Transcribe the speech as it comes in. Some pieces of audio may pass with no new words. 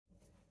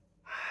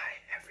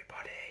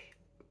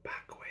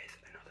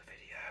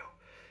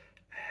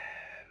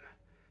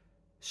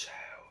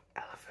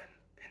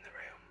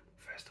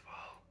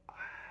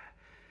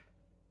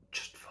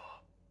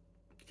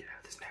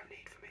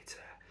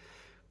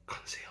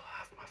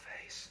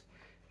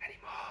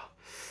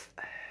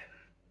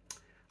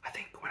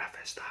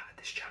first started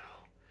this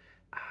channel,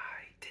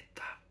 I did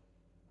that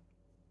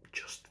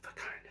just for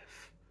kind of,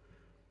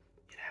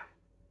 you know,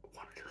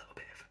 wanted a little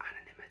bit of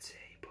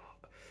anonymity, but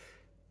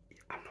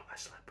I'm not a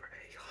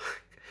celebrity,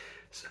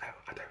 so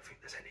I don't think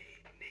there's any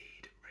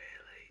need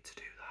really to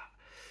do that.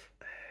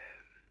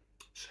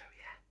 So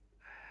yeah,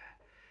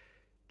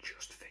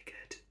 just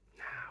figured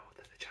now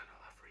that the channel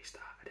I've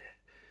restarted it,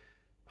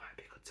 might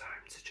be a good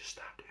time to just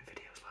start doing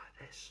videos like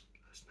this.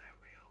 There's no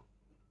real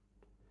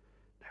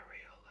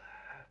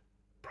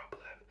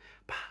problem.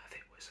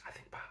 I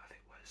think part of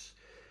it was,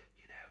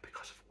 you know,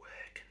 because of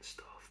work and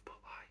stuff, but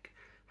like,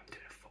 I'm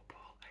doing a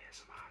football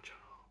ASMR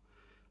channel.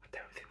 I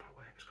don't think my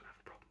work's gonna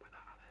have a problem with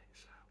that, are they?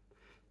 So,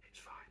 it's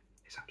fine.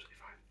 It's absolutely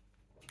fine.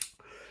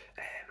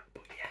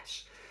 But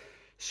yes,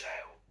 so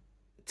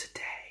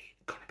today,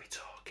 gonna be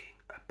talking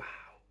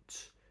about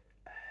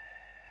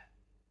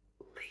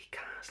Lee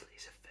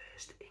Carsley's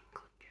first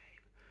England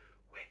game,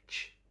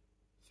 which,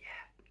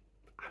 yeah,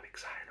 I'm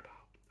excited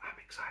about.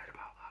 I'm excited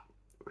about that.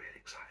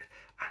 Really excited.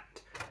 And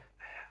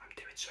I'm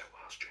doing so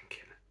whilst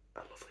drinking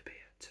a lovely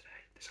beer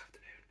today, this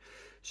afternoon.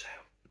 So,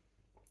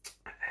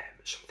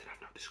 something I've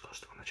not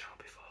discussed on the channel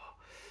before.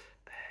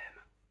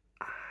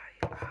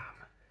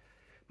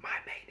 My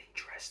main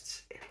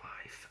interests in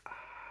life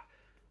are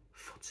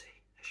footy,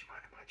 as you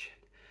might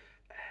imagine.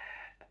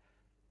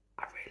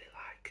 I really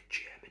like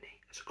Germany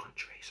as a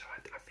country, so I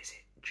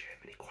visit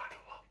Germany quite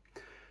a lot.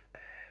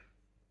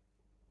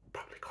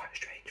 Probably quite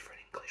strange for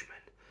an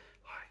Englishman.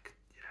 Like,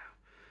 you know,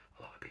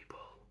 a lot of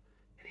people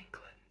in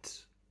England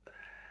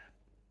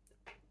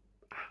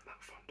aren't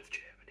that fond of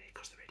Germany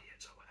because they're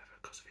idiots or whatever,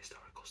 because of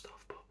historical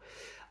stuff, but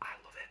I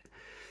love it.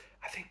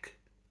 I think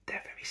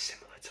they're very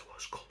similar to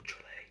us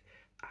culturally,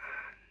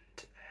 and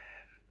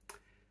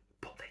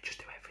but they just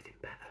do everything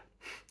better.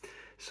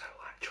 So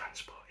like,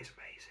 transport is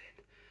amazing.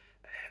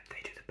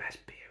 They do the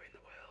best beer in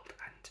the world,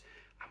 and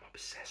I'm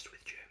obsessed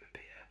with German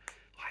beer.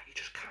 Like, you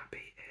just can't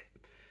beat it.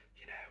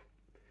 You know,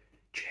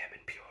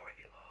 German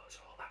purity laws,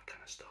 all that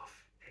kind of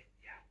stuff.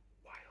 Yeah,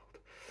 wild.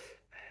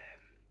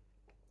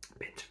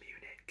 Been to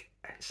Munich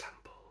and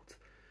sampled,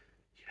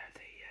 you know,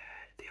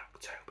 the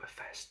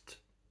Oktoberfest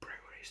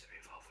breweries that are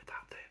involved with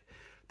that.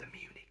 The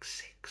Munich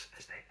 6,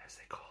 as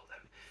they call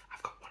them.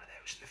 I've got one of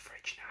those in the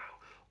fridge now.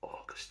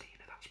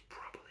 Augustina, that's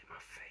probably my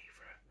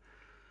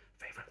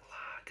favourite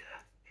lager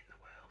in the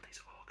world is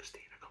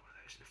Augustina. I've got one of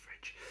those in the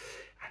fridge.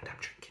 And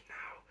I'm drinking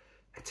now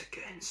a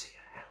Guernsey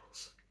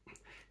Hells.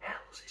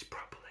 Hells is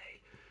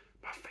probably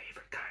my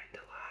favourite kind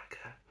of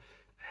lager.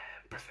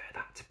 Prefer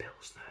that to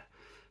Pilsner.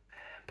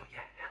 But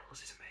yeah,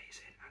 Hells is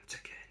amazing, and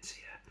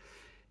Guernsey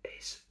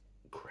is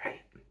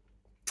great.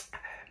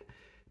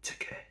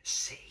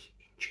 Guernsey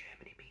in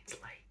Germany means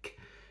lake,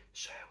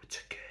 so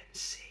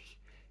Guernsey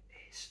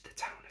is the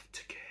town of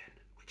Tegern,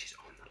 which is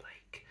on the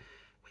lake,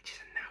 which is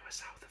an hour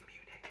south of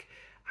Munich,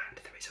 and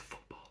there is a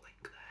football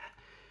link there,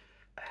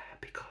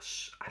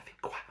 because I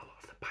think quite a lot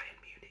of the Bayern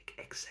Munich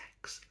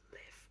execs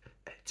live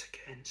at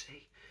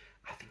Guernsey.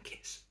 I think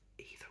it's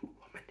either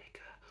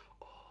Rummenigge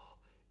or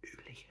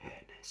Uli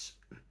Hoeneß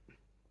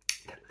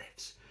that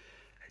lives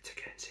at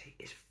Guernsey.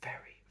 Is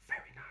very,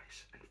 very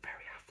nice and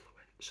very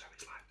affluent, so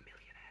it's like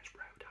Millionaires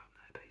Row down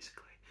there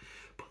basically.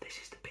 But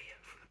this is the beer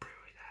from the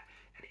brewery there,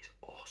 and it's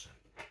awesome,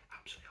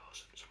 absolutely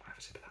awesome. So I'm gonna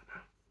have a sip of that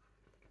now.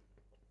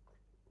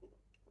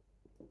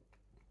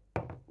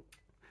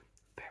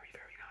 Very,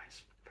 very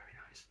nice, very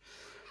nice.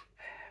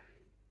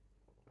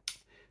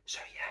 So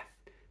yeah,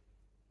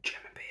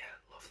 German beer,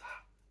 love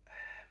that.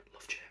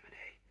 Love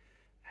Germany.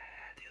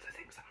 The other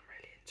things that I'm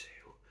really into,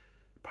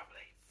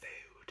 probably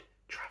food,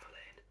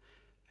 travelling,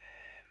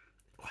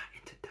 quite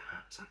into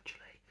darts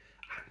actually,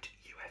 and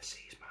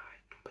UFC is my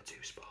number 2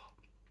 sport.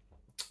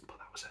 But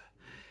that was a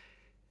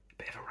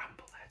bit of a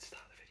ramble there to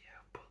start the video.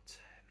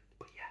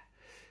 But yeah,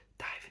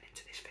 diving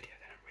into this video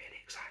then, I'm really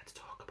excited to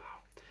talk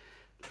about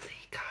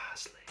Lee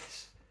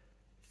Carsley's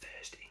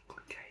first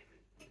England game.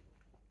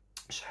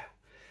 So,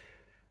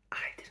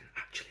 I didn't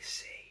actually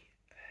see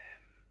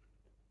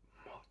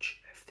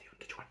much of the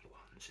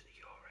under-21s in the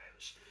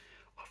Euros.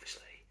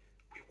 Obviously,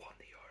 we won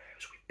the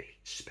Euros, we beat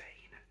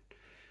Spain, and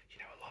you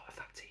know, a lot of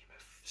that team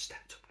have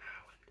stepped up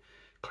now and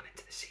gone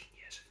into the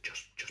seniors and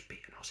just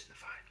beaten us in the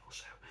final,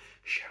 so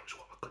shows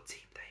what a good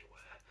team they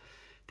were.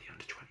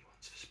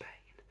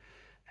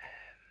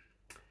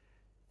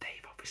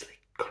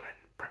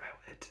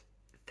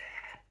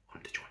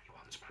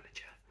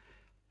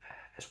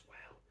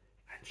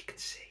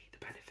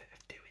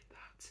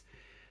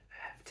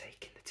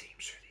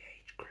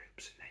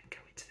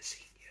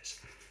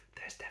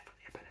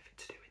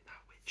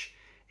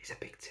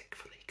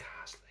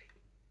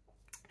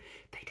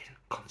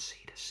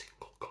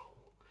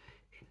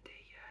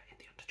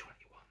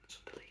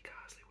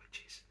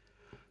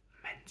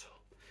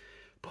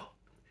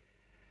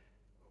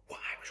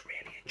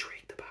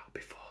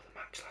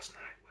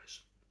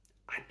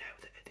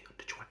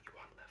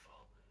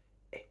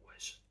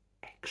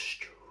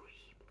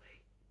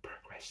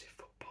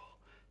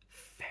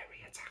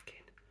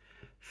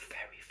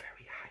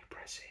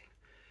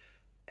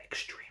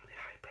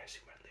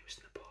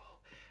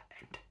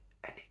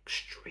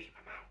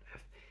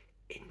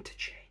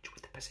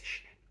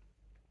 positioning.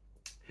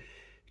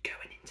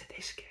 Going into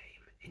this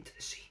game, into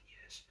the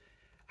seniors,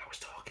 I was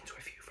talking to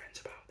a few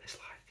friends about this,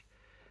 like,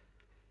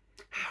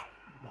 how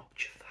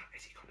much of that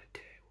is he going to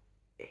do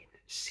in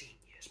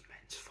seniors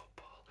men's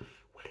football?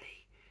 Will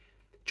he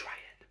try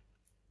and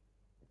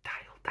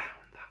dial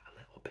down that a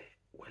little bit?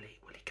 Will he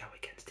go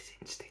against his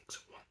instincts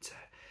and want to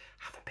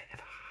have a bit of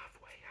a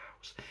halfway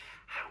house?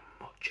 How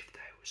much of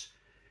those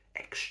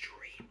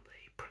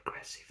extremely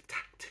progressive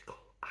tactical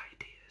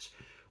ideas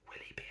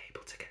will he be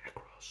able to get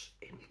across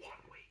in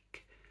 1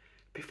 week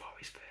before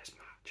his first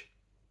match?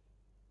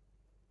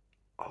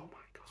 Oh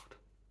my god.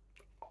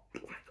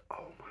 Like,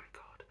 oh my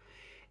god.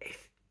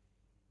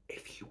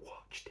 If you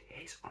watched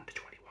his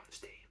under-21s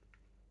team,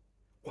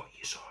 what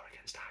you saw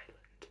against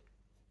Ireland,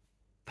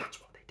 that's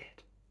what they did.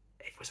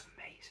 It was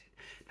amazing.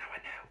 Now I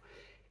know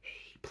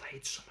he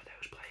played some of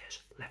those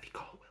players. Levy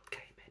Colwill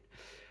came in,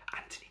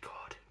 Anthony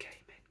Gordon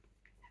came in.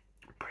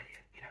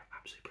 Brilliant, you know,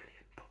 absolutely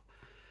brilliant. But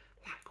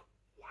like,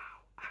 wow,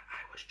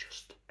 I was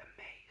just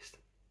amazed.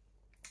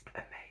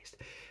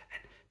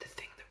 And the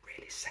thing that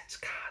really sets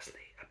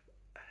Carsley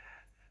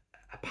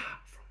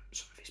apart from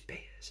some of his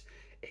peers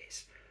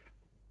is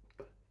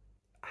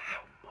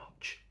how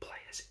much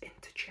players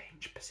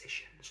interchange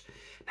positions.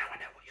 Now I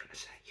know what you're going to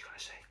say. You're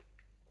going to say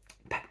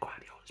Pep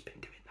Guardiola's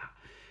been doing that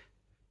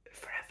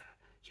forever,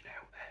 you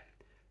know,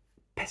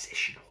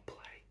 positional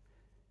play.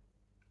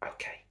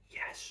 Okay,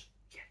 yes,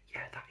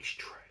 yeah, that is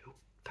true.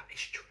 That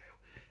is true.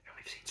 And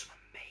we've seen some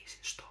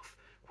amazing stuff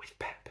with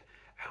Pep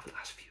over the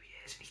last few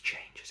years, and he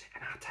changes it,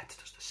 and Arteta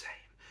does the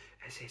same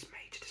as his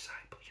major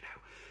disciple. You know,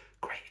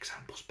 great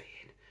examples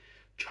being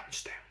John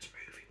Stones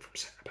moving from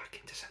centre back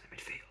into centre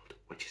midfield,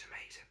 which is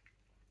amazing.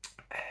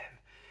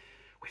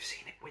 We've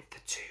seen it with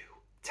the 2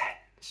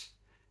 10s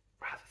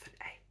rather than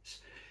 8s.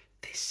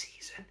 This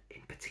season,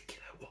 in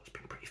particular, what's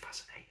been pretty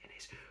fascinating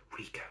is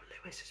Rico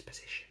Lewis's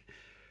position,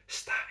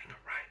 starting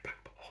at right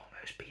back but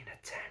almost being a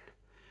 10.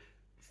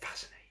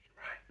 Fascinating,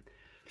 right?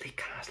 Lee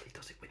Carsley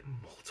does it with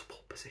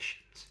multiple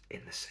positions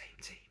in the same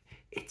team.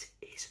 It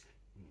is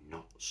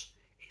nuts.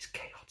 It's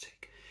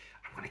chaotic.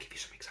 I'm going to give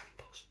you some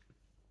examples.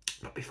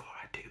 But before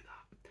I do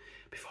that,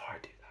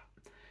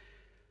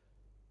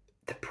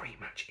 the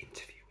pre-match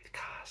interview with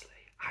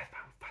Carsley, I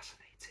found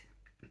fascinating.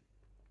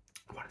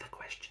 One of the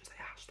questions they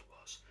asked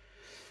was,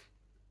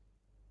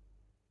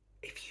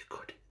 if you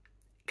could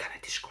kind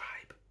of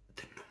describe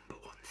the number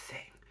one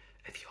thing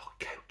of your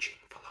coaching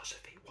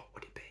philosophy, what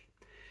would it be?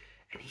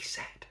 And he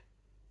said,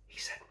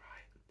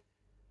 right,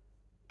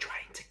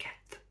 trying to get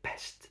the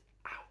best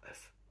out of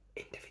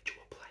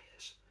individual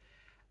players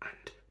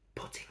and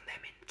putting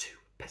them into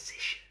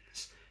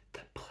positions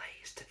that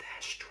plays to their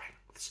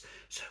strengths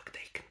so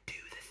they can do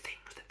the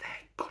things that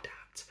they're good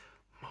at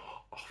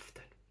more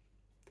often.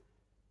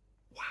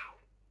 Wow.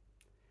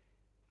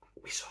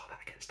 We saw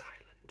that against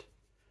Ireland,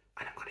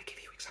 and I'm going to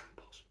give you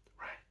examples,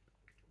 right?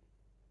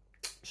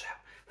 So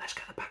let's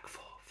go the back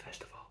 4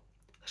 first of all.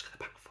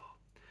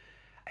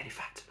 And in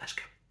fact, let's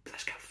go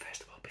first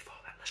of all. Before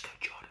that, let's go,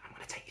 Jordan. I'm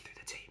going to take you through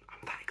the team.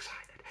 I'm that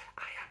excited.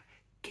 I am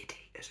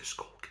giddy as a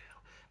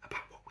schoolgirl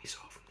about what we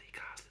saw from Lee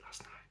Carsley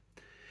last night.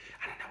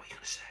 And I know what you're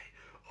going to say.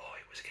 Oh,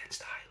 it was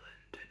against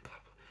Ireland and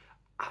blah blah.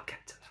 I'll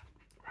get to that,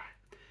 right?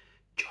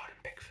 Jordan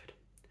Pickford.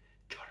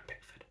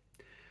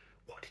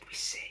 What did we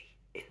see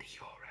in the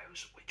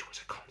Euros, which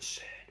was a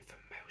concern for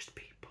most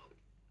people?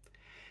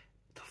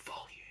 The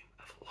volume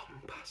of long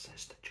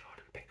passes that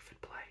Jordan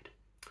Pickford played.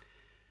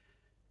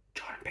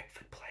 Jordan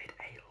Pickford played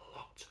a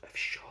lot of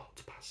short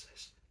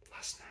passes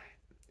last night.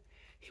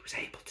 He was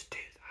able to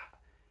do that,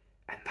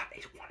 and that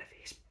is one of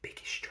his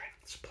biggest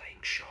strengths,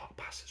 playing short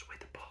passes with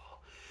the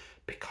ball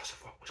because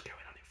of what was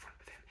going on in front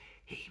of him.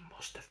 He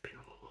must have been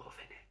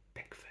loving it,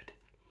 Pickford,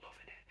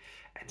 loving it.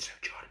 And so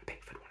Jordan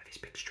Pickford, one of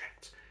his big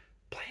strengths,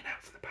 playing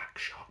out from the back,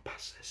 short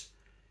passes,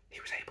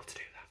 he was able to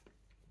do that.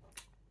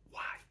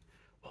 Why?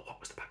 Well, what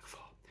was the back 4?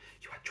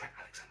 You had Trent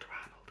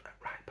Alexander-Arnold at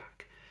right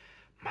back,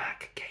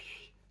 Mark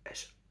Guéhi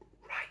as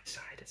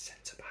right-sided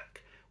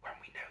centre-back, when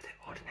we know that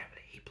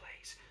ordinarily he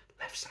plays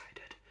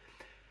left-sided.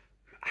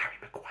 Harry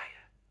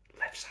Maguire,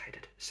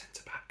 left-sided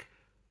centre-back,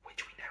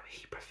 which we know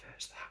he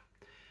prefers that.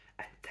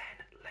 And then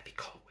Levy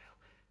Colwill,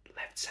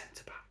 left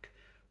centre-back,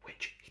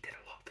 which he did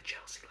a lot for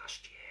Chelsea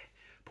last year,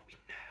 but we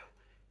know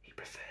he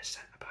prefers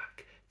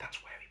centre-back. That's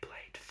where he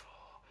played for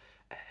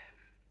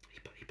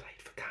he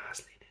played for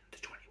Carsley in the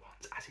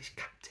 21s as his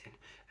captain,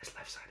 as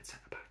left-sided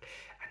centre-back.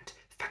 And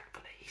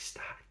thankfully he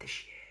started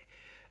this year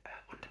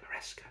under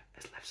Maresca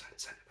as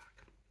left-sided centre-back.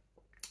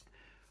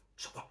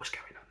 So what was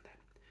going on then?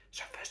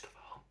 So first of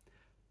all,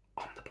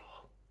 on the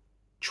ball,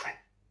 Trent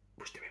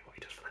was doing what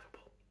he does for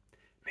Liverpool,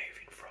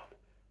 moving from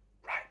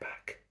right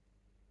back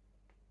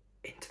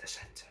into the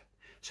centre.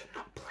 So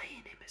not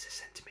playing him as a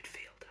centre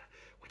midfielder,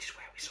 which is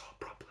where we saw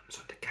problems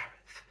under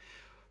Gareth,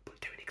 but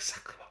doing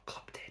exactly what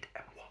Klopp did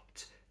and what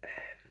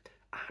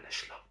Arne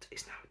Slot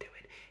is now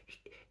doing.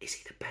 Is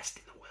he the best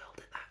in the world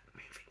at that,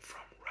 moving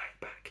from right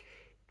back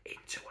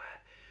into a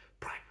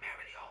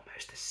primarily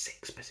almost a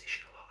 6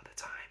 position a lot of the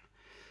time?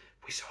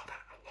 We saw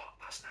that a lot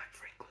last night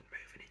for England,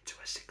 moving into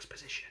a sixth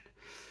position.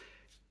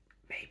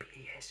 Maybe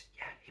he is,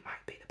 yeah, he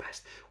might be the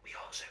best. We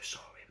also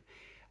saw him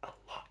a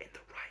lot in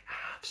the right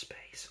half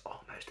space,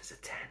 almost as a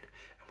 10,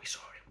 and we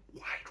saw him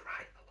wide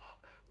right a lot,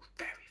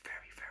 very,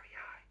 very, very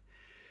high.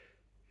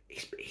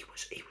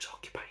 He was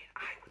occupying,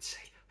 I would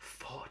say,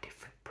 4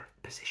 different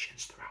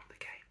positions throughout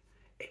the game.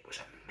 It was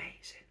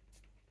amazing.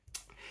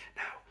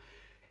 Now,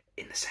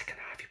 in the second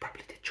half, he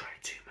probably did try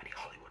too many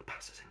Hollywood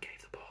passes and gave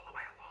the ball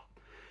away a lot,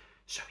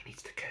 so he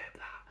needs to curb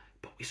that.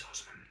 But we saw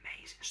some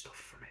amazing stuff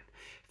from him.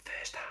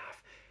 First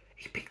half,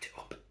 he picked it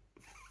up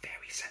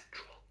very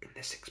central in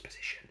the sixth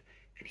position,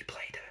 and he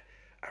played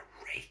a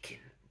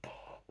raking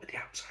ball with the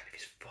outside of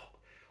his foot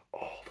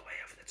all the way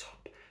over the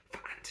top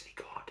for Anthony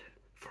Gordon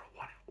for a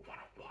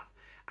one-on-one.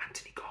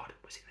 Anthony Gordon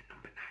was in the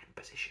number 9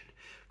 position,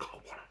 got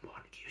a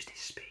one-on-one, used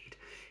his speed.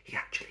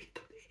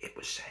 It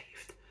was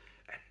saved,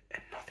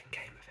 and nothing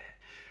came of it.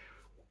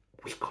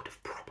 We could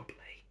have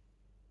probably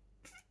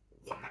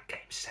won that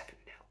game 7-0.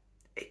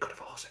 It could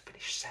have also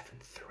finished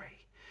 7-3,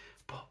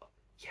 but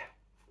yeah,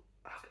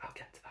 I'll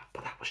get to that.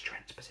 But that was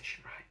Trent's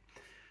position, right?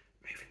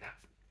 Moving that.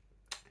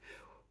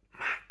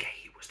 Matt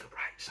Gay was the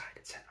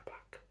right-sided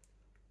centre-back.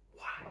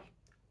 Why?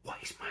 What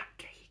is Matt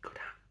Gay good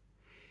at?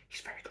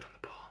 He's very good on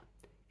the ball.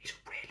 He's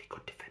a really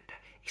good defender.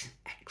 He's an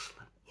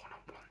excellent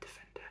one-on-one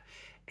defender,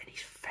 and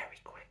he's very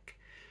quick.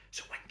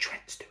 So when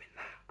Trent's doing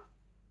that,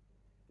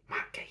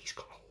 Matt Gay's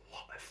got a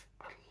lot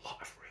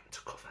of room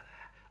to cover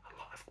there. A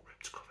lot of room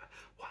to cover.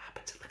 What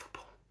happens at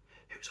Liverpool?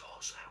 Who's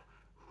also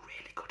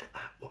really good at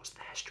that? What's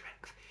their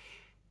strength?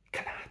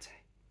 Canate.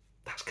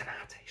 That's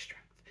Canate's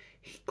strength.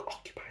 He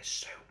occupies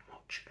so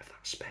much of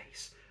that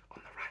space on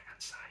the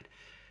right-hand side.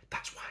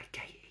 That's why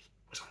Gay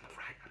was on the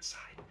right-hand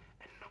side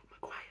and not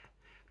Maguire.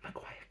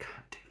 Maguire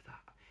can't do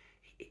that.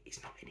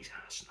 He's not in his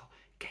arsenal.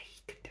 Gay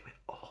can do it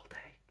all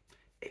day.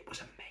 It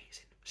was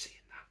amazing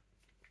seeing that.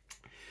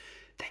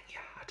 Then you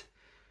had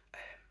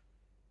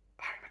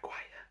Harry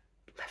Maguire,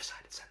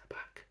 left-sided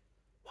centre-back.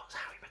 What's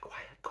Harry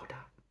Maguire good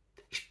at?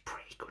 He's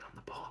pretty good on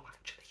the ball,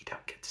 actually. You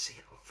don't get to see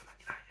it a lot from Man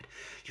United.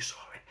 You saw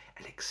it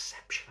an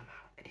exceptional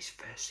amount in his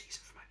first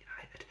season for Man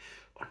United.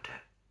 Under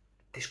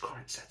this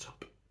current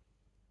setup,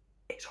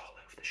 it's all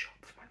over the shop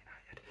for Man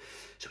United.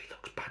 So he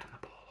looks bad on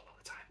the ball all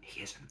the time.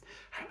 He isn't.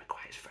 Harry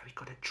Maguire is very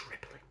good at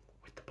dribbling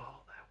with the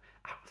ball, though,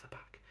 out of the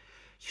back.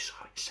 You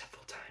saw it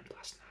several times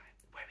last night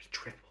where he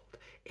dribbled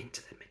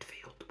into the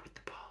midfield with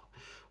the ball.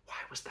 Why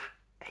was that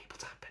able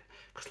to happen?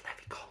 Because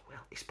Levy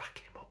Colwill is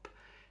backing him up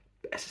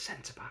as a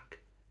centre-back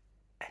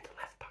and a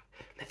left-back.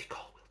 Levy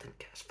Colwill didn't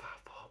get as far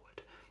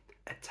forward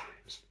at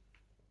times.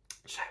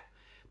 So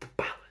the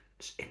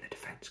balance in the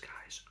defence,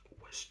 guys,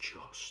 was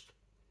just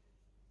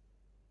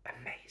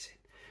amazing.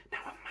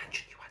 Now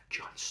imagine you had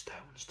John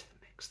Stones to the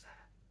mix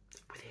there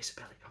with his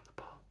ability on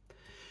the ball.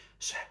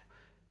 So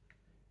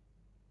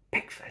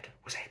Pickford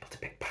was able to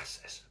pick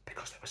passes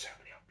because there were so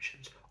many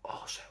options.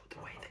 Also, the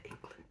way that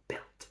England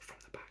built from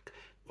the back,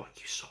 what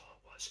you saw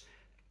was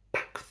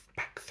back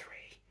 3,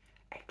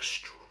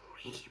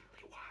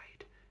 extremely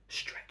wide,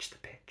 stretch the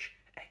pitch,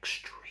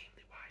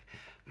 extremely wide.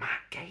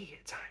 Matt Gay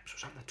at times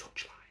was on the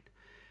touchline.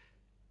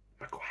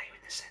 Maguire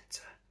in the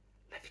centre,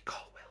 Levy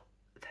Colwill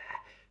there.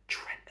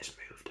 Trent has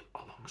moved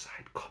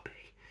alongside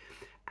Cobby,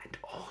 and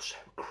also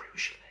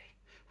crucially,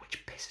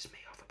 which pisses me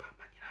off about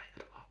Man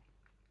United a lot,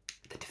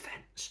 the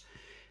defence.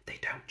 They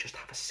don't just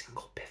have a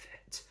single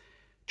pivot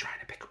trying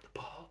to pick up the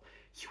ball.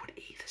 You would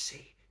either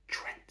see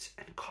Trent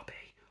and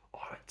Cobby,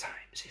 or at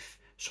times, if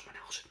someone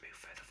else had moved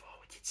further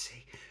forward, you'd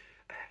see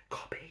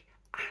Cobby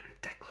and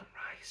Declan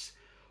Rice,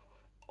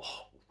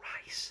 or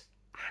Rice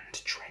and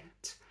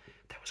Trent.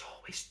 There was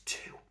always 2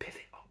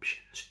 pivot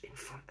options in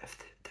front of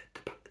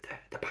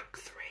the back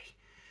 3.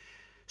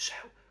 So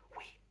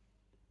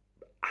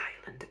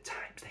Ireland at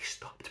times, they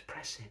stopped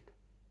pressing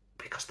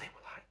because they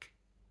were like,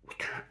 we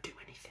can't do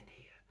anything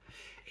here.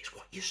 It's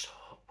what you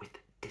saw with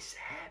De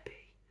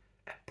Zerbi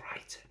at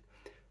Brighton.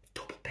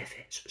 Double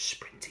pivots,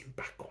 sprinting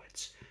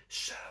backwards,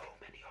 so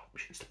many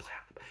options to play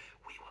out.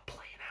 We were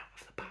playing out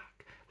of the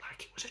back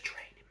like it was a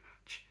training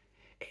match.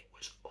 It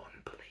was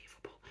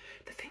unbelievable.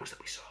 The things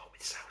that we saw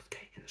with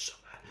Southgate in the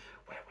summer,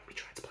 where when we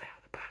tried to play out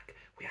of the back,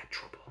 we had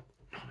trouble.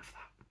 None of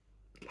that.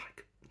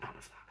 Like, none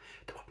of that.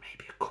 There were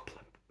maybe a couple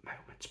of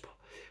moments, but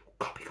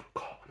Cobby got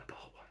caught on the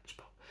ball once,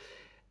 but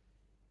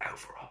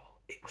overall,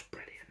 it was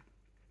brilliant.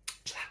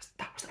 So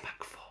that was the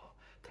back 4.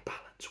 The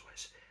balance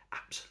was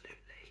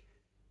absolutely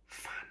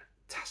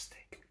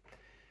fantastic.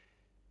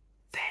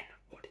 Then,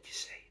 what did you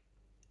see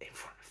in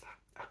front of that?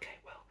 Okay,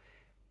 well,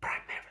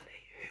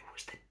 primarily, who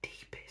was the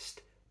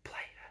deepest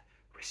player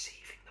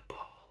receiving the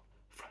ball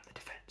from the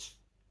defence?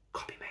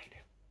 Cobby Mainu,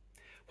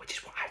 which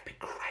is what I've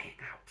been crying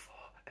out for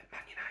at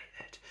Man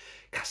United.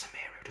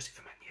 Casemiro does it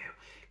for Man U.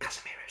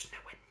 Casemiro's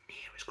nowhere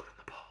near as good on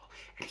the ball,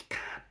 and he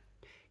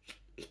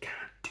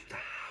can't do the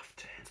half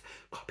turns.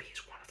 Cobby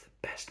is one of the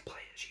best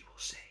players you will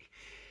see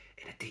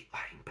in a deep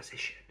lying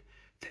position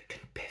that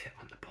can pivot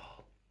on the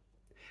ball.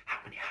 How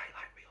many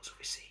highlight reels have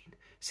we seen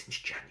since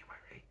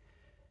January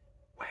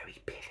where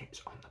he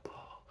pivots on the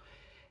ball?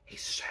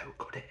 He's so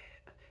good at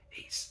it.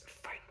 He's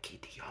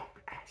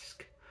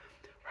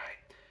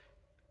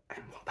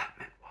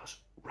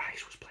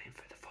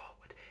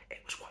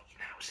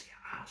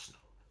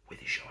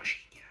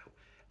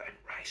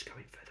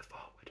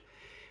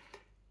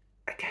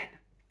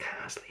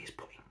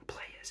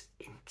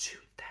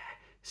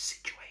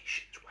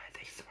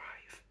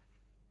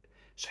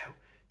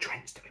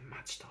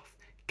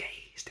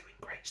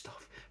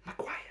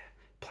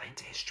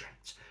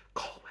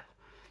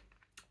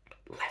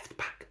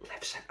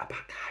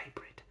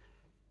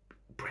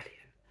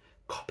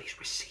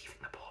receiving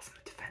the ball from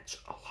the defence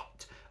a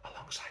lot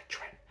alongside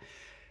Trent.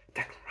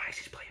 Declan Rice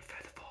is playing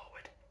further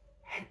forward,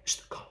 hence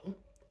the goal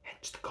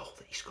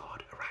that he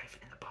scored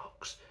arriving in the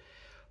box.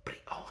 But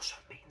it also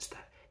means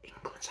that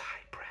England's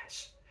high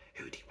press,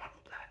 who do you want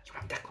up there? You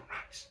want Declan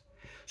Rice.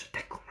 So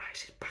Declan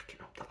Rice is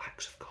backing up the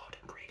likes of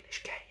Gordon,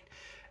 Grealish, Kane,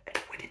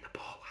 and winning the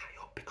ball high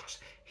up because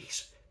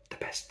he's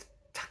the best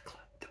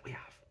tackler that we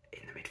have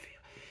in the midfield.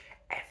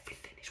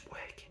 Everything is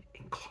working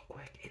in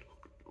clockwork. It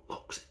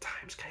looks at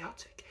times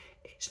chaotic.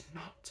 It's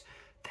not.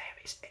 There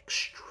is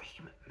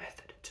extreme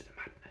method to the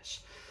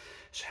madness.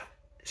 So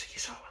you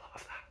saw a lot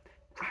of that.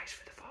 Rice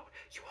for the forward.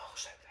 You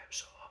also, though,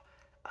 saw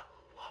a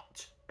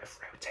lot of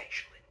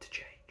rotational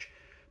interchange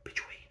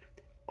between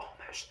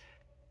almost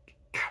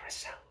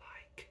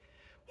carousel-like.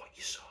 What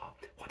you saw.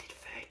 What did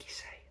Fergie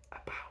say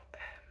about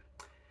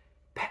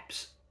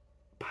Pep's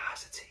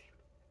Barca team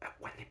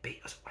when they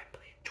beat us at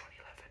Wembley in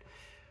 2011?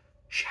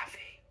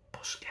 Xavi,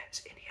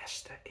 Busquets,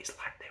 Iniesta. It's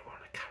like they were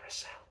on a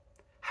carousel.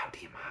 How do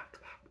you mark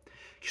that?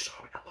 You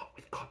saw it a lot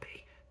with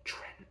Cobby,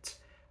 Trent,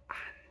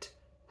 and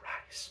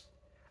Rice.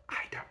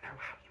 I don't know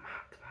how you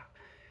mark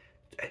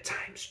that. At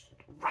times,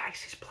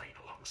 Rice is playing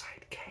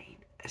alongside Kane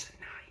as a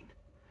 9,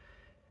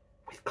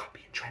 with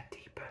Cobby and Trent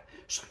deeper.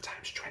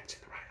 Sometimes Trent's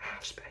in the right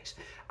half space.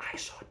 I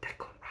saw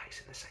Declan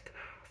Rice in the second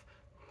half,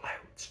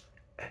 loads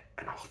at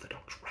an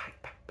orthodox right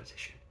back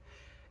position.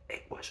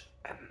 It was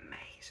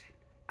amazing,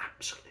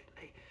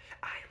 absolutely.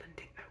 Ireland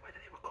didn't know whether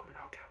they were coming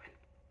or going.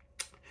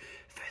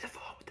 Further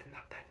forward than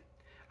that then.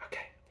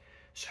 Okay,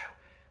 so,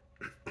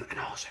 and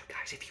also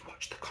guys, if you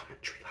watched the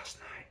commentary last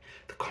night,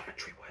 the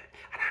commentary weren't,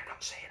 and I'm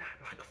not saying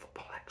I'm like a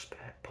football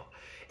expert, but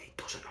it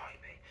does annoy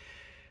me.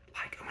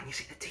 Like, when you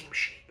see the team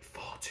sheet,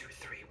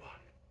 4-2-3-1,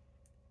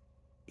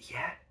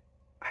 yeah,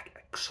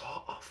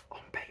 sort of on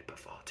paper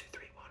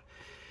 4-2-3-1.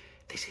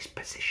 This is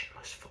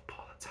positionless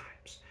football at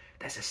times.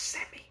 There's a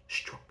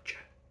semi-structure,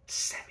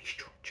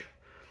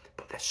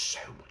 but there's so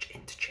much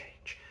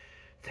interchange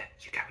that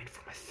you're going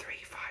from a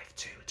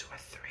 3-5-2 to a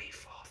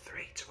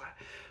 3-4-3 to a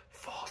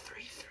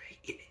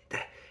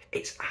 4-3-3.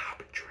 It's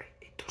arbitrary.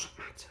 It doesn't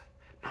matter.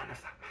 None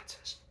of that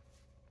matters.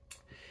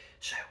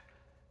 So,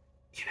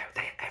 you know,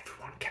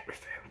 everyone kept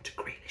referring to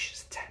Grealish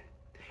as a 10.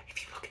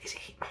 If you look at his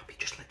heat map, he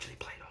just literally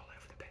played all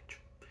over the pitch.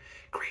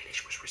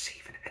 Grealish was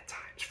receiving it at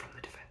times from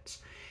the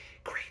defence.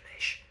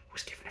 Grealish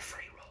was given a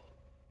free roll.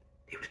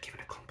 He was given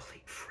a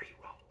complete free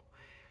roll.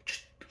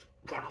 Just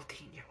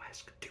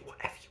Ronaldinho-esque, do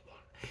whatever you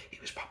want. He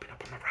was popping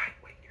up on the right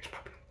wing. He was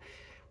popping up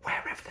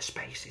wherever the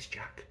space is,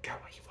 Jack. Go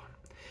where you want.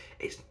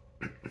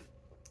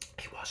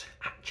 He wasn't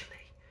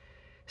actually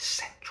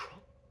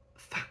central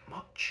that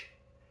much.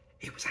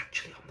 He was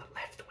actually on the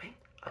left wing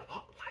a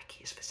lot, like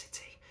he is for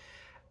City.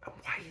 And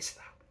why is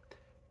that?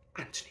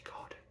 Anthony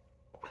Gordon.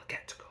 We'll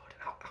get to Gordon.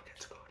 I'll get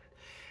to Gordon.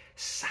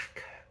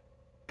 Saka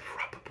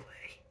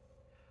probably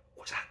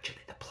was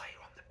actually the player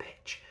on the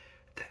pitch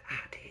that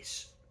had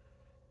his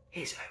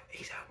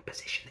own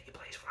position that he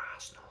plays for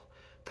Arsenal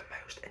the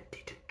most and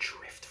didn't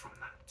drift from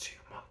that too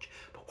much.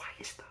 But why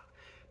is that?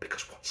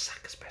 Because what's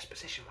Saka's best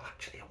position? Well,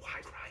 actually a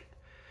wide right.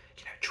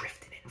 You know,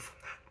 drifting in from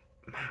that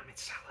Mohamed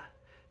Salah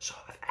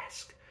sort of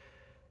esque.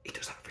 He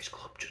does that for his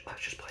club.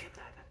 Let's just play him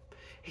there then.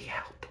 He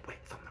held the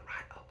width on the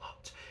right a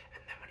lot,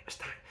 and then when it was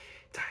time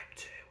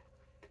to,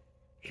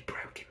 he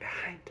broke it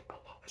behind a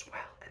lot as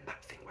well. And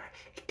that thing where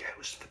he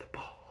goes for the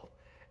ball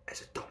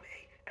as a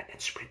dummy and then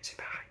sprints it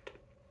behind.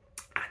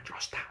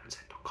 Andros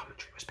Townsend on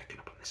commentary was picking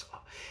up on this a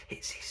lot.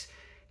 It's his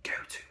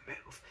go-to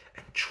move,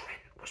 and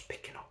Trent was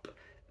picking up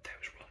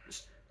those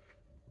runs.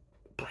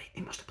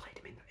 He must have played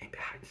him in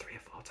behind 3 or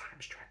 4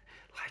 times, Trent,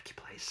 like he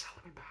plays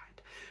Salah in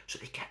behind. So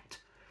they kept,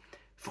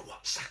 for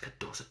what Saka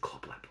does at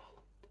club level,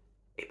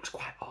 it was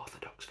quite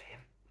orthodox for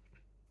him.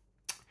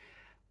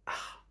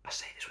 I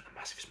say this with a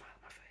massive smile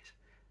on my face.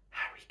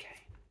 Harry Kane.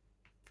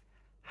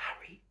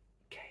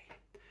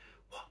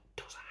 What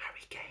does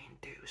Harry Kane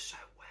do so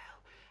well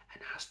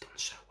and has done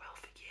so well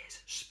for years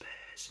at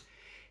Spurs?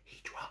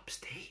 He drops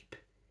deep.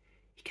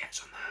 He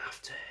gets on the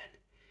half turn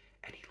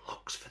and he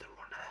looks for the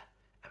runner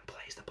and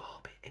plays the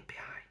ball in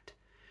behind.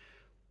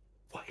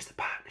 What is the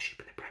partnership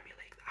in the Premier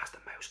League that has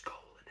the most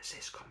goal and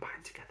assists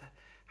combined together?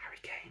 Harry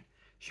Kane,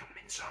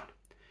 Heung-min Son.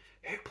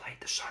 Who played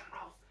the Son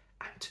role?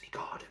 Anthony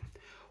Gordon.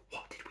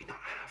 What did we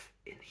not have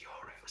in the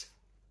Euros?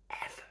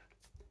 Ever.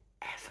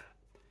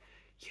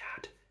 You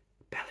had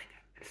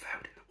Bellingham and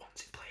Foden that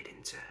once it played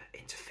into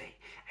feet.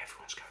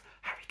 Everyone's going,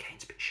 Harry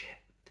Kane's been shit.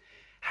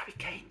 Harry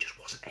Kane just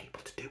wasn't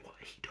able to do what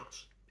he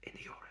does in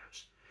the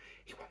Euros.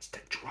 He wants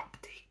to drop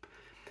deep.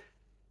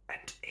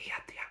 And he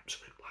had the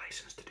absolute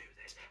licence to do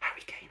this.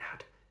 Harry Kane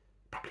had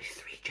probably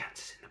 3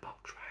 chances in the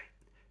box, right?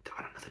 That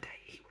on another day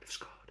he would have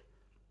scored.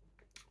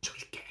 So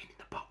he's getting in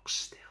the box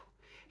still.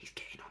 He's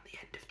getting on the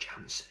end of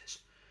chances.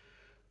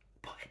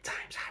 But at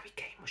times Harry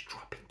Kane was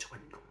dropping to a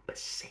number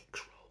 6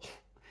 role.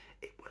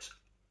 It was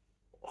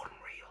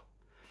unreal.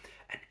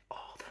 And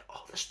all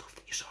the stuff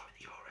that you saw in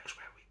the Euros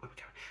where we were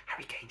going,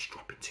 Harry Kane's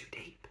dropping too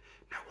deep.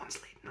 No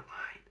one's leading the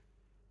line.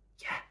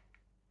 Yeah.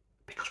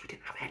 Because we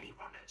didn't have any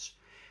runners.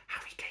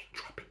 Harry Kane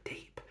dropping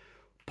deep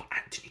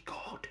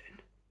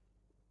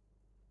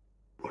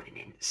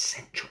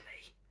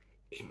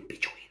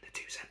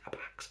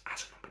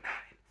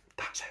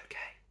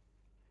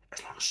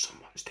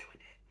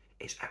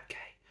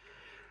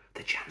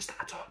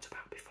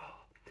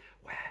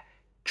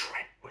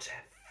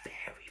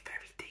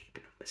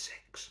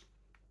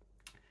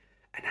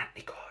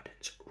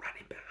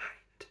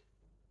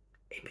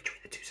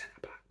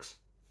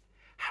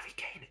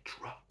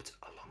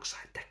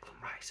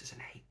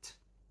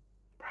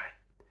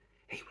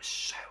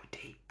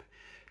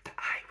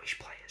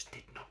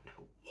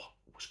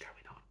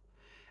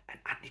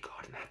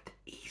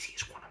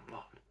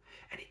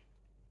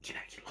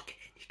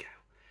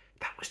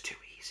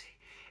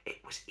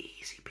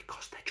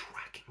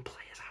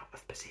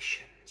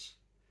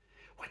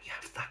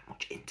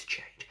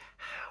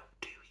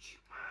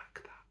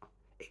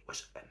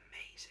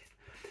amazing.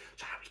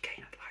 So Harry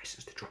Kane had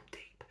licence to drop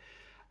deep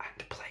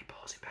and play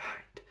balls in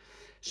behind.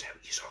 So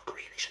you saw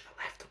Grealish on the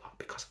left a lot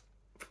because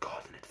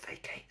Gordon had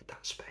vacated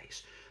that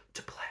space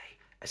to play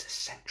as a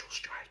central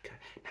striker.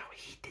 Now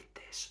he did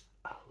this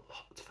a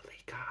lot for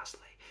Lee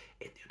Carsley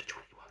in the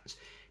under-21s.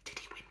 Did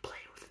he win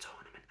Player of the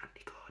Tournament,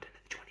 Andy Gordon,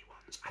 at the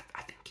 21s?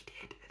 I think he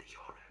did at the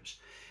Euros,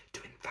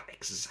 doing that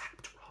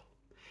exact role.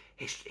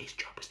 His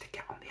job was to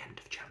get on the end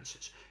of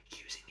chances,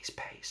 using his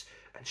pace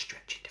and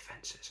stretching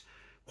defences.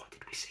 What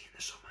did we see in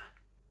the summer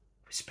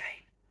with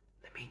Spain?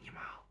 Lamine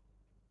Yamal,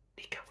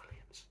 Nico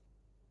Williams.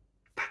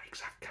 That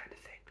exact kind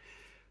of thing.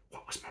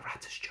 What was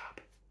Morata's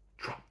job?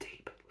 Drop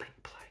deep, link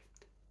play,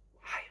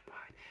 high and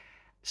wide.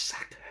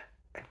 Saka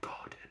and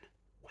Gordon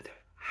with a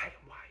high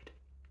and wide.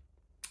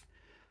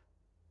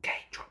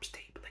 Kane drops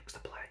deep, links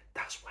the play.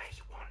 That's where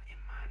you want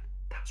him, man.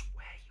 That's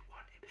where you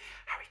want him.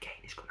 Harry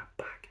Kane is going to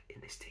bag in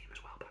this team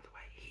as well, by the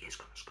way. He is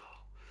going to score.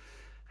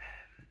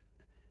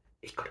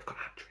 He could have got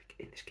a hat-trick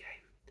in this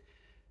game.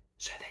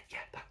 So then,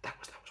 yeah, that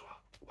was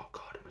what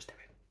Gordon was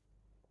doing.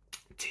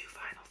 Two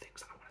final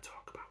things that I want to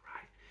talk about,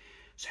 right?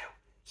 So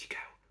you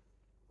go,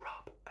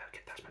 Rob.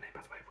 Okay, that's my name,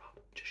 by the way,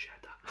 Rob. Just shared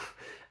that.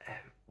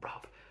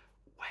 Rob,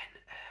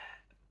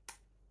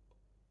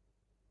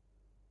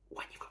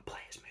 when you've got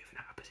players moving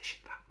out of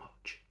position that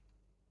much,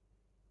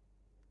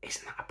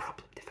 isn't that a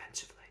problem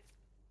defensively?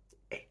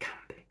 It can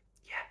be.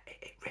 Yeah,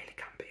 it really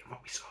can be. And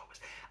what we saw was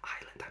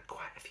Ireland had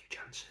quite a few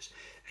chances,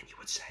 and you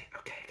would say,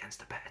 okay,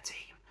 against a better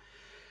team,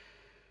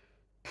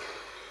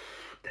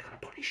 they're going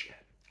to punish you.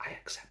 I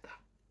accept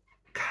that.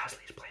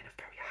 Carsley is playing a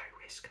very high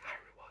risk, high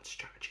reward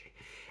strategy.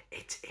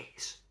 It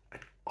is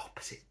an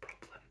opposite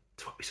problem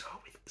to what we saw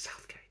with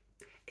Southgate.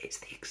 It's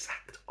the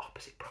exact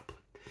opposite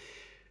problem.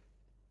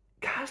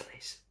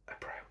 Carsley's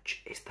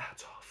approach is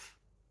that of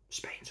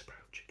Spain's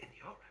approach in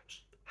the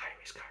Euros. High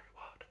risk, high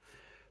reward.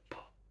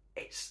 But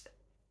it's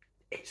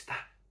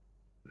that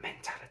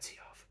mentality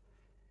of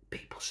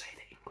people say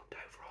that England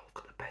overall have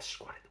got the best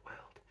squad in the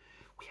world.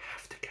 We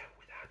have to go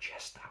with our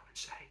chest out and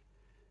say,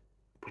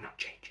 we're not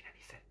changing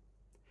anything.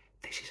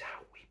 This is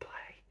how we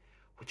play.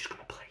 We're just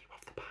going to play you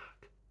off the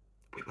park.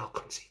 We will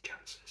concede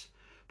chances,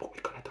 but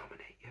we're going to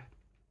dominate you.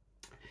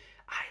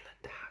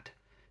 Ireland had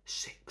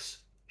 6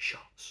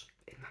 shots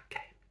in that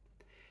game.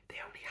 They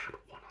only had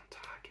 1 on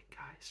target,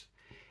 guys.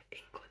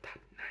 England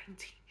had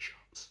 19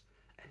 shots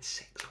and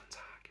 6 on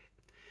target.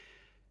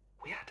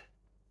 We had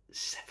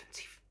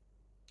 72%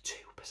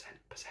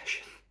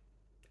 possession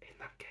in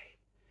that game.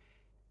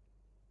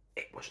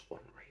 It was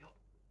unreal.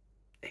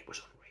 It was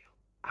unreal.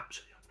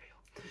 Absolutely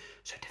unreal.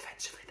 So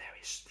defensively there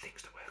is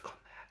things to work on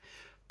there.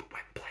 But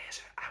when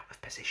players are out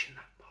of position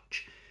that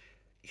much,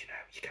 you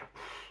know, you go,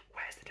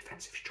 where's the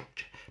defensive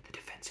structure? The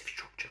defensive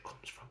structure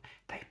comes from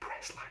they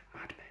press like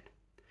madmen.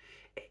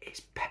 It is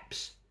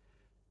Pep's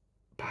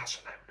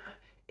Barcelona.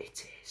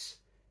 It is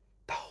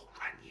the whole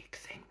Rangnick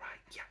thing, right?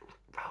 Yeah,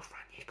 Ralph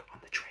Rangnick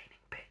on the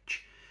training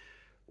pitch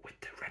with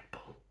the Red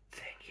Bull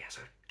thing. He has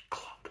a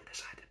clock at the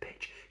side of the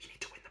pitch. You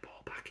need to win the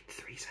ball back in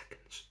 3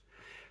 seconds.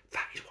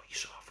 That is what you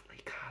saw from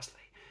Lee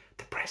Carsley.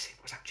 The pressing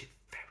was actually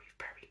very,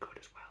 very good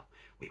as well.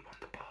 We won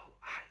the ball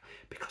high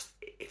because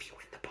if you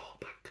win the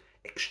ball back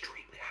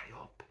extremely high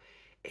up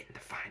in the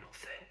final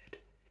third,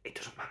 it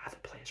doesn't matter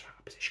the players are out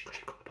of position because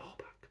you've got the ball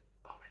back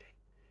already.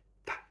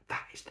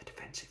 That is the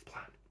defensive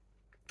plan.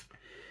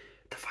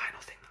 The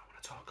final thing that I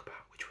want to talk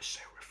about, which was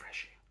so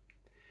refreshing,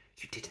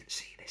 you didn't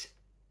see this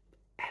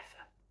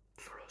ever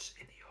for us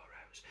in the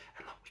Euros,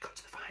 and look, we got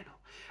to the final.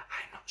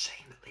 I'm not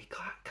saying that Lee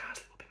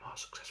Carsley will be more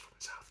successful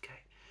than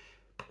Southgate,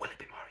 but will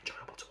it be more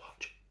enjoyable to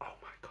watch? Oh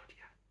my god,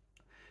 yeah.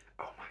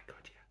 Oh my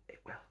god, yeah.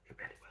 It will. It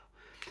really will.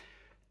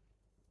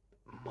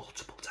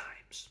 Multiple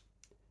times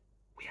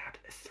we had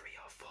 3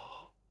 or 4,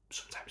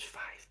 sometimes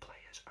 5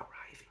 players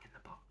arriving in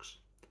the box.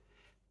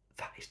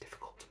 That is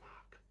difficult to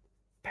mark.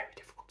 Very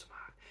difficult to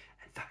mark.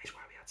 And that is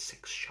why we had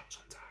 6 shots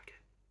on target.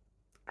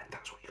 And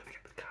that's what you're going to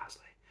get with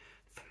Carsley.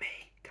 For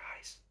me,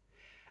 guys,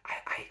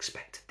 I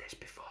expected this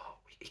before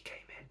he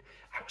came in.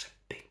 I was a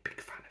big, big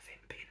fan of him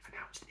being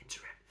announced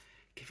interim.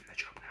 Give him the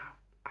job now.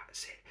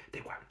 That's it.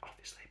 They won't,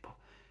 obviously, but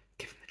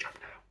give him the job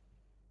now.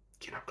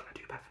 You're not going to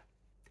do better.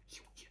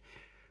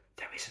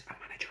 There isn't a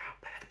manager out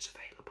there that's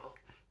available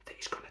that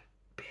is going to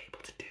be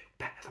able to do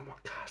better than what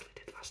Carsley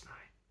did last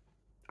night.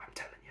 I'm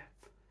telling you.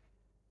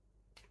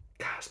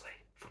 Carsley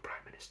for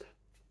Prime Minister.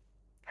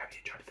 Hope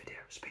you enjoyed the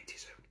video. Speak to you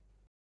soon.